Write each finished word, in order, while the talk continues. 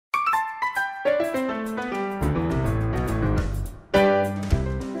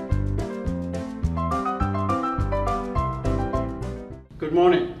Good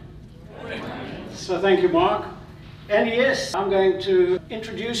morning. So thank you, Mark. And yes, I'm going to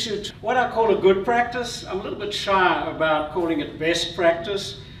introduce you to what I call a good practice. I'm a little bit shy about calling it best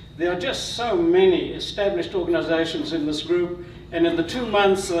practice. There are just so many established organizations in this group, and in the 2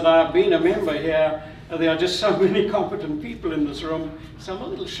 months that I've been a member here, there are just so many competent people in this room, so I'm a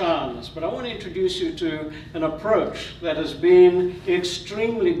little shy on this, but I want to introduce you to an approach that has been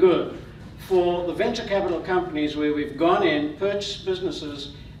extremely good for the venture capital companies where we've gone in, purchased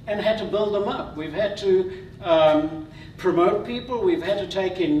businesses, and had to build them up. We've had to promote people, we've had to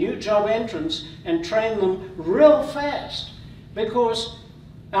take in new job entrants and train them real fast, because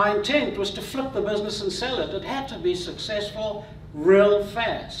our intent was to flip the business and sell it. It had to be successful real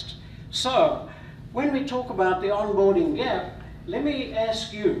fast. So, when we talk about the onboarding gap, let me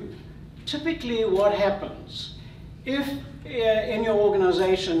ask you, typically what happens if in your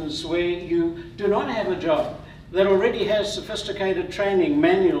organizations where you do not have a job that already has sophisticated training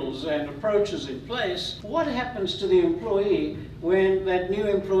manuals and approaches in place, what happens to the employee when that new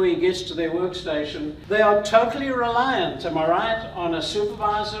employee gets to their workstation? They are totally reliant, am I right, on a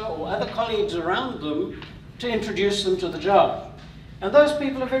supervisor or other colleagues around them to introduce them to the job. And those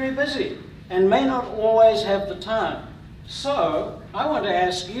people are very busy and may not always have the time. So I want to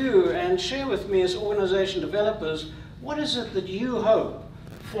ask you and share with me as organization developers, what is it that you hope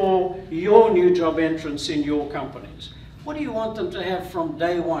for your new job entrants in your companies? What do you want them to have from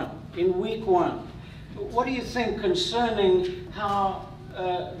day one, in week one? What do you think concerning how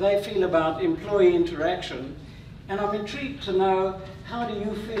they feel about employee interaction? And I'm intrigued to know, how do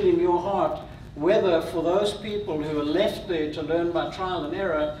you feel in your heart whether for those people who are left there to learn by trial and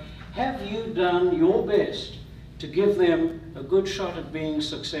error, have you done your best to give them a good shot at being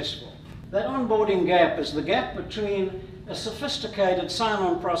successful? That onboarding gap is the gap between a sophisticated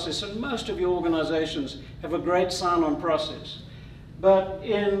sign-on process, and most of your organizations have a great sign-on process. But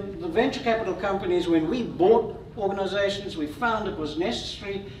in the venture capital companies, when we bought organizations, we found it was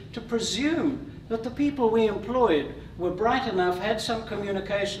necessary to presume that the people we employed were bright enough, had some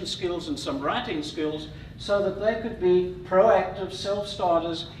communication skills and some writing skills, so that they could be proactive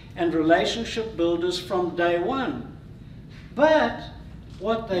self-starters and relationship builders from day one. But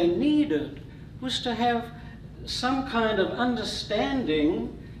what they needed was to have some kind of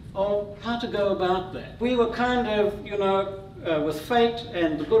understanding of how to go about that. We were kind of, with fate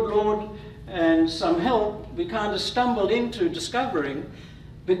and the good Lord and some help, we kind of stumbled into discovering,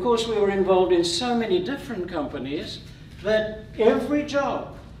 because we were involved in so many different companies, that every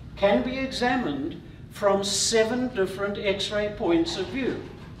job can be examined from 7 different X-ray points of view.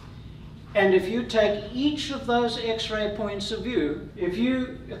 And if you take each of those X-ray points of view, if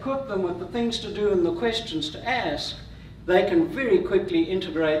you equip them with the things to do and the questions to ask, they can very quickly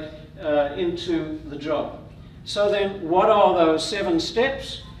integrate into the job. So then, what are those 7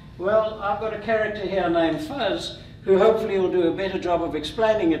 steps? Well, I've got a character here named Fuzz, who hopefully will do a better job of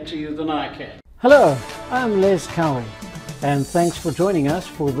explaining it to you than I can. Hello, I'm Les Cowie, and thanks for joining us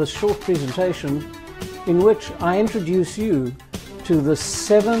for this short presentation in which I introduce you to the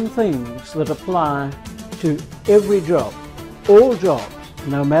 7 things that apply to every job. All jobs,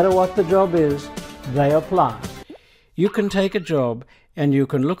 no matter what the job is, they apply. You can take a job and you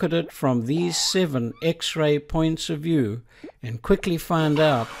can look at it from these 7 X-ray points of view and quickly find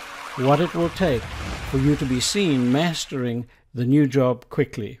out what it will take for you to be seen mastering the new job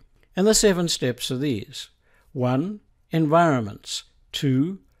quickly. And the 7 steps are these. 1. Environments.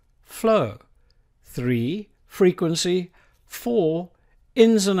 2. Flow. 3. Frequency. 4.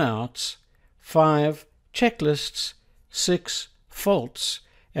 Ins and outs. 5. Checklists. 6. Faults.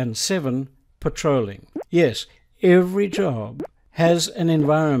 And 7. Patrolling. Yes, every job has an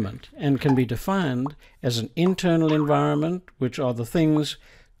environment and can be defined as an internal environment, which are the things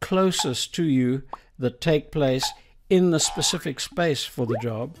closest to you that take place in the specific space for the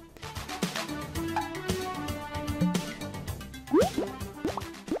job.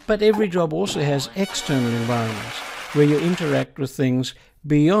 But every job also has external environments where you interact with things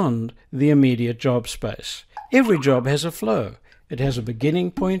beyond the immediate job space. Every job has a flow. It has a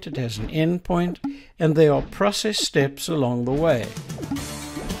beginning point, it has an end point, and there are process steps along the way.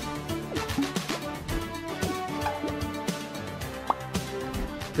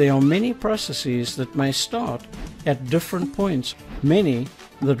 There are many processes that may start at different points, many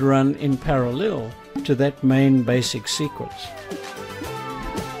that run in parallel to that main basic sequence.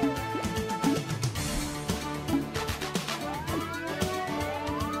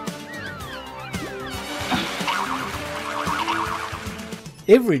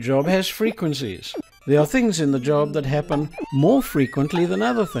 Every job has frequencies. There are things in the job that happen more frequently than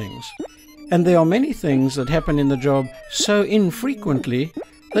other things. And there are many things that happen in the job so infrequently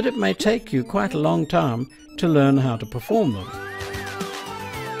that it may take you quite a long time to learn how to perform them.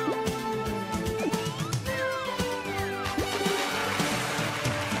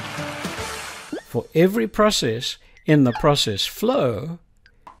 For every process in the process flow,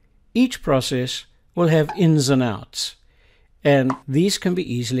 each process will have ins and outs, and these can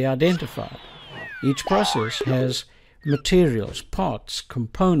be easily identified. Each process has materials, parts,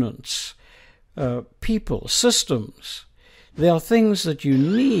 components, people, systems. There are things that you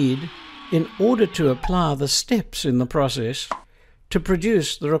need in order to apply the steps in the process to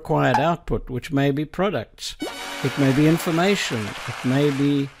produce the required output, which may be products, it may be information, it may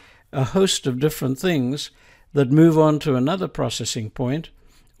be a host of different things that move on to another processing point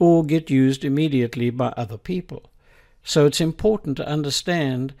or get used immediately by other people. So it's important to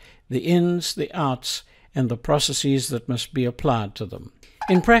understand the ins, the outs, and the processes that must be applied to them.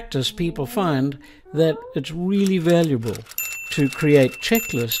 In practice, people find that it's really valuable to create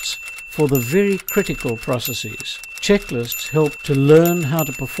checklists for the very critical processes. Checklists help to learn how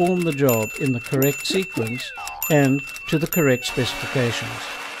to perform the job in the correct sequence and to the correct specifications.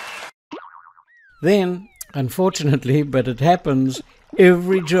 Then, unfortunately, but it happens,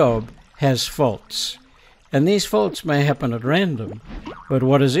 every job has faults. And these faults may happen at random, but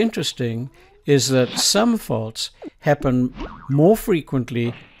what is interesting is that some faults happen more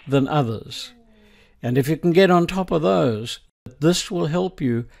frequently than others. And if you can get on top of those, this will help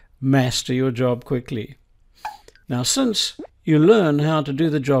you master your job quickly. Now, since you learn how to do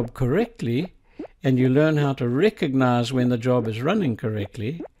the job correctly, and you learn how to recognize when the job is running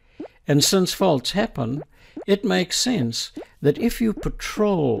correctly, and since faults happen, it makes sense that if you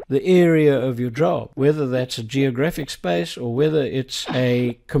patrol the area of your job, whether that's a geographic space or whether it's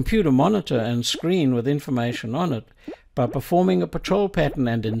a computer monitor and screen with information on it, by performing a patrol pattern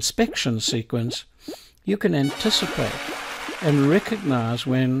and inspection sequence, you can anticipate and recognize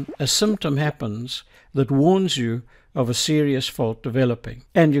when a symptom happens that warns you of a serious fault developing,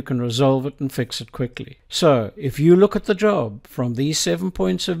 and you can resolve it and fix it quickly. So, if you look at the job from these 7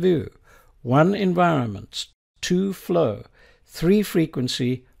 points of view: 1, environments; 2, flow; 3,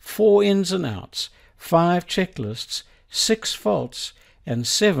 frequency; 4, ins and outs; 5, checklists; 6, faults; and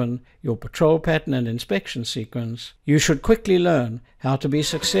 7, your patrol pattern and inspection sequence, you should quickly learn how to be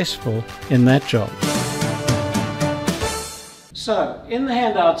successful in that job. So, in the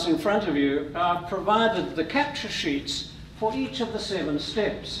handouts in front of you, I've provided the capture sheets for each of the 7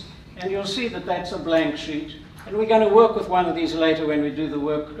 steps. And you'll see that that's a blank sheet. And we're going to work with one of these later when we do the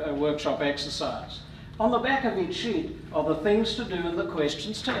workshop exercise. On the back of each sheet are the things to do and the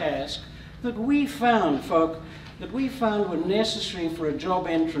questions to ask that we found, were necessary for a job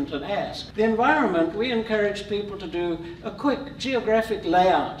entrant to ask. The environment, we encourage people to do a quick geographic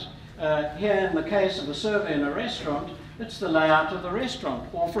layout. Here in the case of a survey in a restaurant, it's the layout of the restaurant,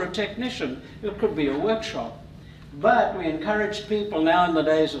 or for a technician, it could be a workshop. But we encourage people now in the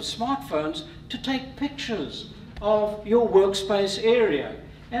days of smartphones to take pictures of your workspace area,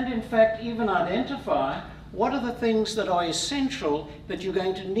 and in fact even identify what are the things that are essential that you're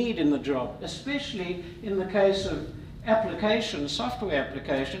going to need in the job, especially in the case of applications, software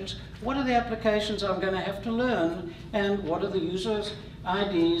applications. What are the applications I'm going to have to learn, and what are the users'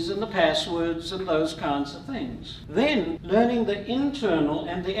 IDs and the passwords and those kinds of things. Then learning the internal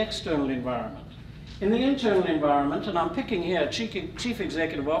and the external environment. In the internal environment, and I'm picking here Chief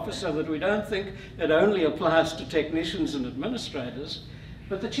Executive Officer so that we don't think it only applies to technicians and administrators,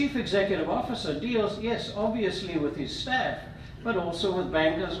 but the Chief Executive Officer deals, yes, obviously with his staff, but also with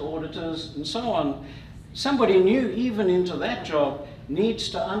bankers, auditors, and so on. Somebody new even into that job needs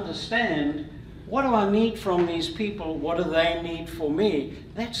to understand, what do I need from these people? What do they need for me?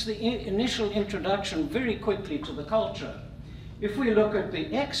 That's the initial introduction very quickly to the culture. If we look at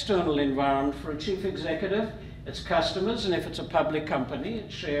the external environment for a chief executive, it's customers, and if it's a public company,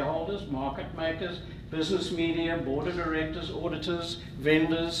 it's shareholders, market makers, business media, board of directors, auditors,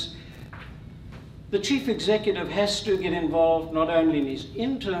 vendors. The chief executive has to get involved not only in his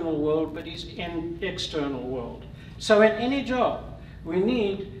internal world, but his external world. So in any job, we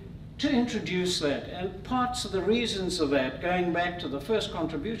need to introduce that, and parts of the reasons of that, going back to the first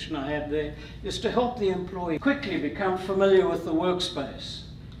contribution I had there, is to help the employee quickly become familiar with the workspace,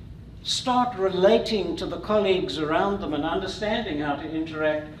 start relating to the colleagues around them and understanding how to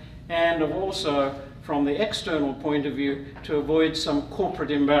interact, and also from the external point of view to avoid some corporate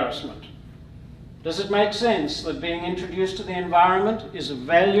embarrassment. Does it make sense that being introduced to the environment is of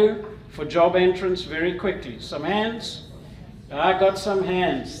value for job entrants very quickly? Some hands? I got some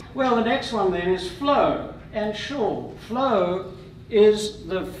hands. Well, the next one then is flow. And sure, flow is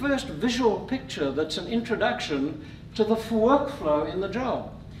the first visual picture that's an introduction to the workflow in the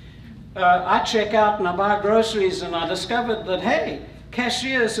job. I check out and I buy groceries, and I discovered that, hey,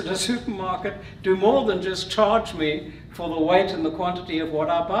 cashiers at a supermarket do more than just charge me for the weight and the quantity of what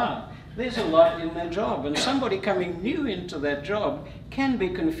I buy. There's a lot in their job, and somebody coming new into that job can be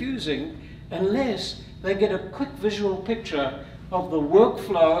confusing unless they get a quick visual picture of the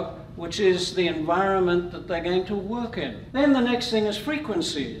workflow, which is the environment that they're going to work in. Then the next thing is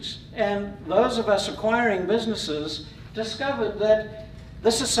frequencies, and those of us acquiring businesses discovered that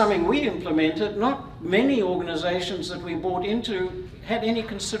this is something we implemented. Not many organizations that we bought into had any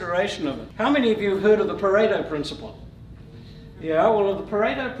consideration of it. How many of you have heard of the Pareto principle? Yeah, well, the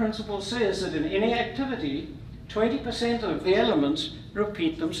Pareto principle says that in any activity, 20% of the elements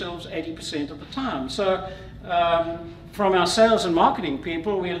repeat themselves 80% of the time. So from our sales and marketing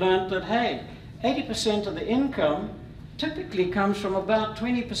people, we learned that, hey, 80% of the income typically comes from about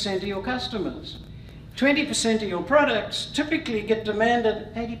 20% of your customers. 20% of your products typically get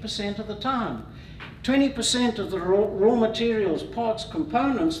demanded 80% of the time. 20% of the raw materials, parts,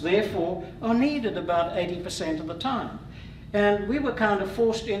 components, therefore, are needed about 80% of the time. And we were kind of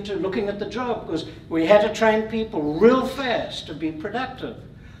forced into looking at the job because we had to train people real fast to be productive.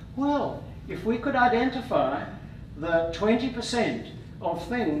 Well, if we could identify the 20% of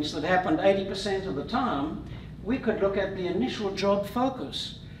things that happened 80% of the time, we could look at the initial job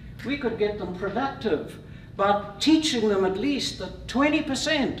focus. We could get them productive by teaching them at least the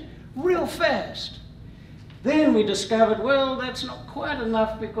 20% real fast. Then we discovered, well, that's not quite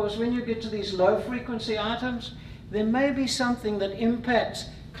enough, because when you get to these low frequency items, there may be something that impacts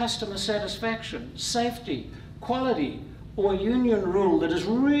customer satisfaction, safety, quality, or union rule that is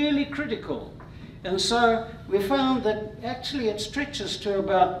really critical. And so we found that actually it stretches to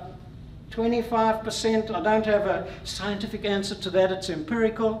about 25%. I don't have a scientific answer to that, it's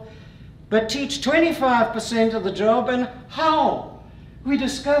empirical. But teach 25% of the job, and how? We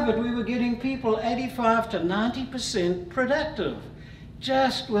discovered we were getting people 85 to 90% productive,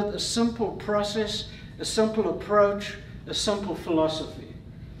 just with a simple process, a simple approach, a simple philosophy.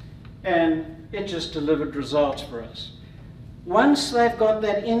 And it just delivered results for us. Once they've got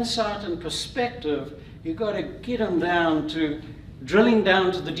that insight and perspective, you've got to get them down to drilling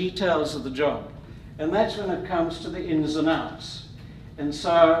down to the details of the job. And that's when it comes to the ins and outs. And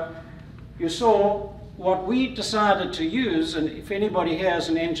so you saw what we decided to use, and if anybody here is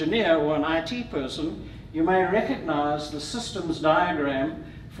an engineer or an IT person, you may recognize the systems diagram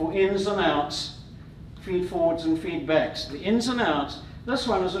for ins and outs, feed forwards and feedbacks. The ins and outs, this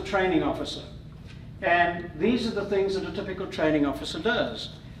one is a training officer. And these are the things that a typical training officer does.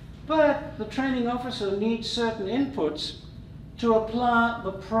 But the training officer needs certain inputs to apply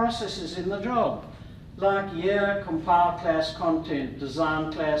the processes in the job, like compile class content,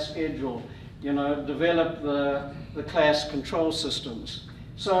 design class schedule, develop the class control systems.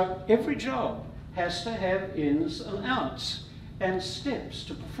 So every job has to have ins and outs and steps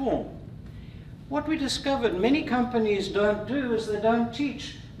to perform. What we discovered many companies don't do is they don't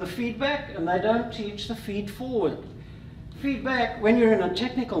teach the feedback, and they don't teach the feed forward. Feedback, when you're in a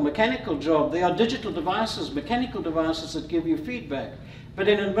technical, mechanical job, there are digital devices, mechanical devices that give you feedback. But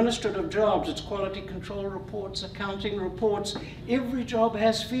in administrative jobs, it's quality control reports, accounting reports. Every job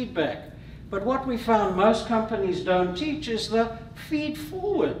has feedback. But what we found most companies don't teach is the feed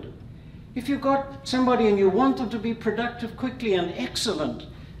forward. If you've got somebody and you want them to be productive quickly and excellent,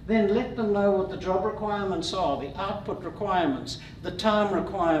 then let them know what the job requirements are, the output requirements, the time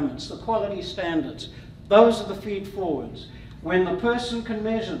requirements, the quality standards. Those are the feed forwards. When the person can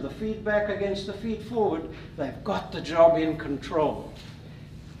measure the feedback against the feed forward, they've got the job in control.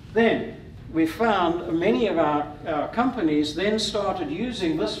 Then we found many of our companies then started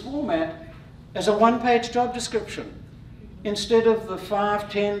using this format as a one-page job description. Instead of the 5,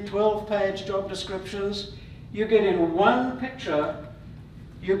 10, 12-page job descriptions, you get in one picture,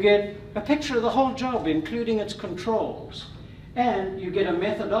 you get a picture of the whole job, including its controls, and you get a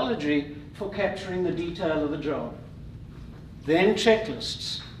methodology for capturing the detail of the job. Then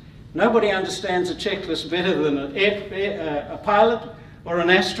checklists. Nobody understands a checklist better than a pilot or an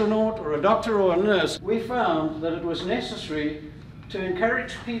astronaut or a doctor or a nurse. We found that it was necessary to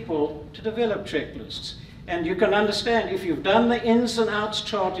encourage people to develop checklists. And you can understand, if you've done the ins and outs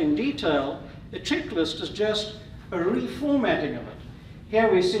chart in detail, a checklist is just a reformatting of it.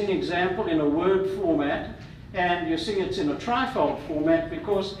 Here we see an example in a Word format, and you see it's in a trifold format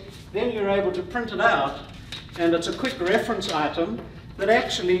because then you're able to print it out, and it's a quick reference item that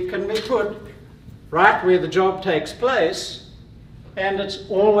actually can be put right where the job takes place, and it's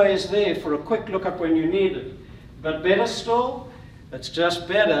always there for a quick look up when you need it. But better still, It's just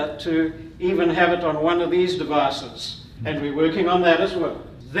better to even have it on one of these devices. And we're working on that as well.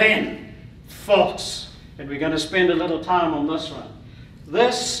 Then, faults. And we're going to spend a little time on this one.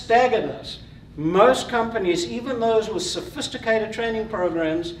 This staggered us. Most companies, even those with sophisticated training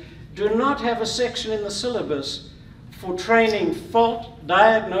programs, do not have a section in the syllabus for training fault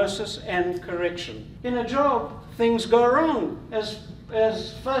diagnosis and correction. In a job, things go wrong, as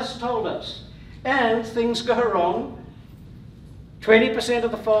first told us. And things go wrong. 20%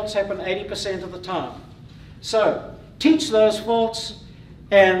 of the faults happen 80% of the time. So, teach those faults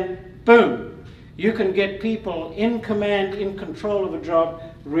and boom, you can get people in command, in control of a job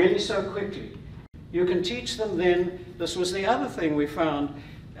really so quickly. You can teach them then, this was the other thing we found,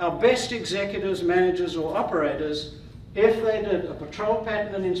 our best executives, managers or operators, if they did a patrol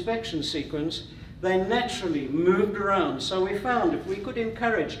pattern and inspection sequence, they naturally moved around. So we found if we could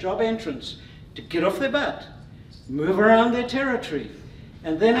encourage job entrants to get off their butt, move around their territory,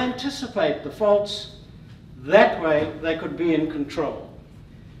 and then anticipate the faults, that way they could be in control.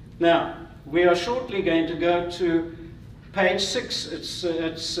 Now, we are shortly going to go to page 6.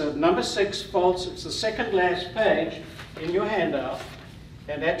 It's number 6, faults. It's the second last page in your handout.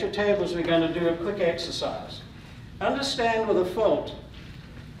 And at your tables, we're going to do a quick exercise. Understand with a fault,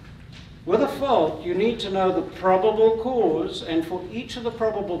 you need to know the probable cause, and for each of the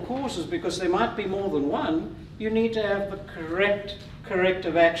probable causes, because there might be more than one, you need to have the correct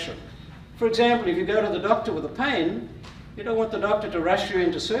corrective action. For example, if you go to the doctor with a pain, you don't want the doctor to rush you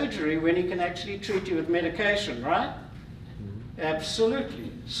into surgery when he can actually treat you with medication, right?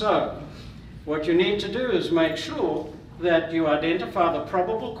 Absolutely. So, what you need to do is make sure that you identify the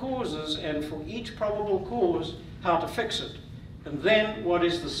probable causes, and for each probable cause, how to fix it. And then, what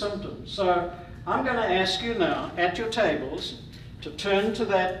is the symptom? So, I'm going to ask you now, at your tables, to turn to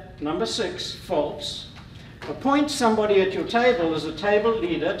that number 6, faults. Appoint somebody at your table as a table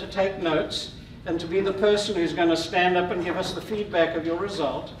leader to take notes, and to be the person who's going to stand up and give us the feedback of your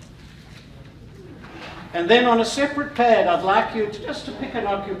result. And then on a separate pad, I'd like you to just to pick an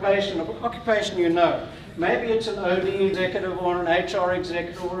occupation you know. Maybe it's an OD executive or an HR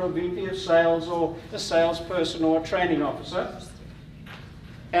executive or a VP of sales or a salesperson or a training officer.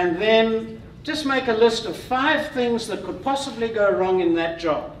 And then just make a list of 5 things that could possibly go wrong in that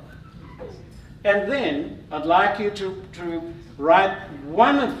job. And then I'd like you to write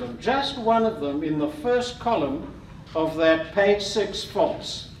one of them, just one of them, in the first column of that page 6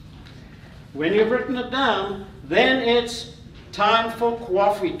 faults. When you've written it down, then it's time for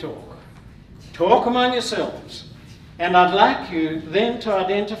coffee talk. Talk among yourselves. And I'd like you then to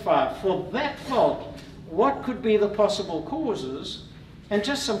identify for that fault what could be the possible causes, and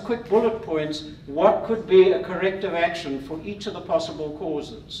just some quick bullet points, what could be a corrective action for each of the possible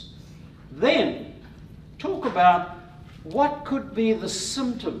causes. Then talk about what could be the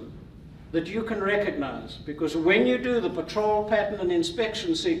symptom that you can recognize, because when you do the patrol pattern and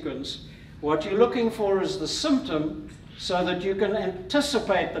inspection sequence, what you're looking for is the symptom so that you can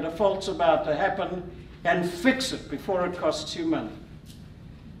anticipate that a fault's about to happen and fix it before it costs you money.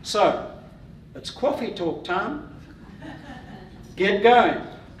 So, it's coffee talk time. Get going.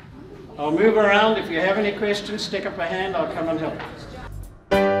 I'll move around. If you have any questions, stick up a hand. I'll come and help.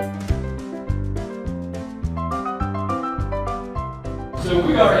 So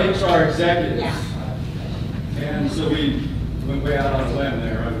we are HR executives, and so we went way out on a limb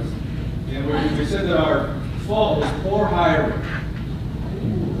there. And we said that our fault was poor hiring.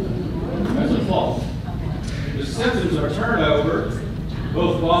 That's a fault. The symptoms are turnover,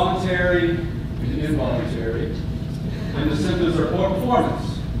 both voluntary and involuntary, and the symptoms are poor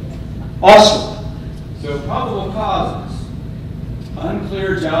performance. Awesome. So probable causes: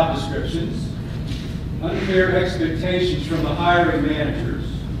 unclear job descriptions, unclear expectations from the hiring managers.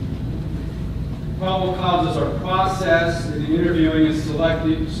 Probable causes are process in the interviewing and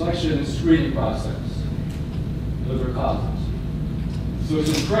selection and screening process. Those are causes. So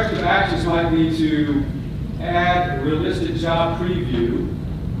some corrective actions might be to add a realistic job preview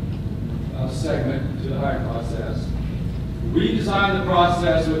segment to the hiring process, redesign the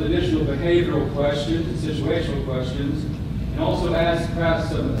process with additional behavioral questions and situational questions, and also add perhaps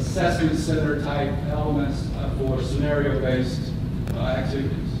some assessment center type elements for scenario-based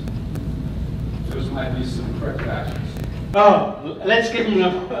activities. Those might be some corrective actions. Oh, let's give him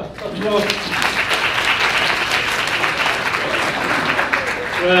applause.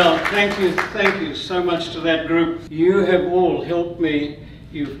 Well, thank you so much to that group. You have all helped me.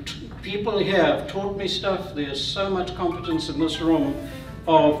 People here have taught me stuff. There's so much competence in this room.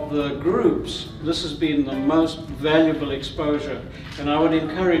 Of the groups, this has been the most valuable exposure, and I would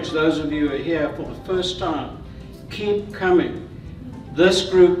encourage those of you who are here for the first time, keep coming. this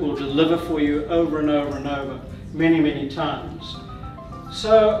group will deliver for you over and over and over, many, many times.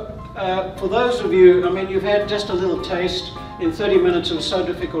 So for those of you, I mean, you've had just a little taste. In 30 minutes it was so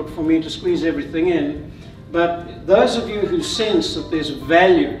difficult for me to squeeze everything in, but those of you who sense that there's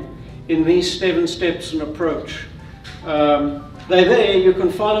value in these 7 steps and approach, they're there, you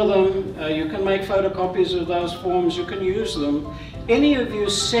can follow them, you can make photocopies of those forms, you can use them. Any of you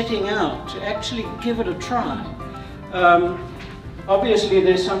setting out to actually give it a try. Obviously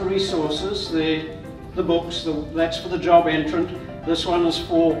there's some resources, the books, that's for the job entrant. This one is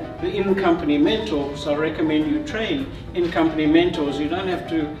for the in-company mentors. I recommend you train in-company mentors. You don't have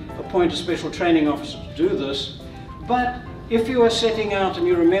to appoint a special training officer to do this. But if you are setting out and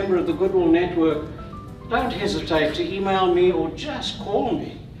you're a member of the Goodwill Network, don't hesitate to email me or just call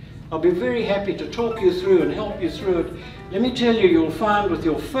me. I'll be very happy to talk you through and help you through it. Let me tell you, you'll find with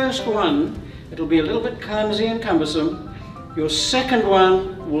your first one, it'll be a little bit clumsy and cumbersome. Your second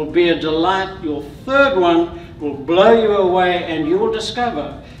one will be a delight. Your third one will blow you away, and you will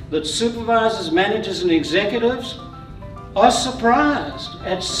discover that supervisors, managers and executives are surprised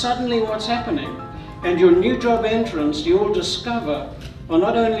at suddenly what's happening. And your new job entrants, you will discover, are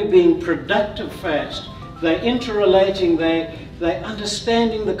not only being productive fast, they're interrelating, they're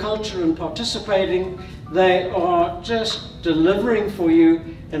understanding the culture and participating, they are just delivering for you,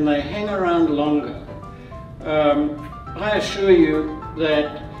 and they hang around longer. I assure you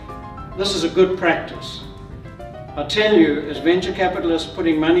that this is a good practice. I tell you, as venture capitalists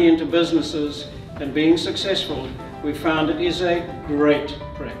putting money into businesses and being successful, we found it is a great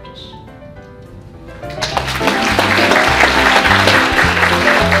practice.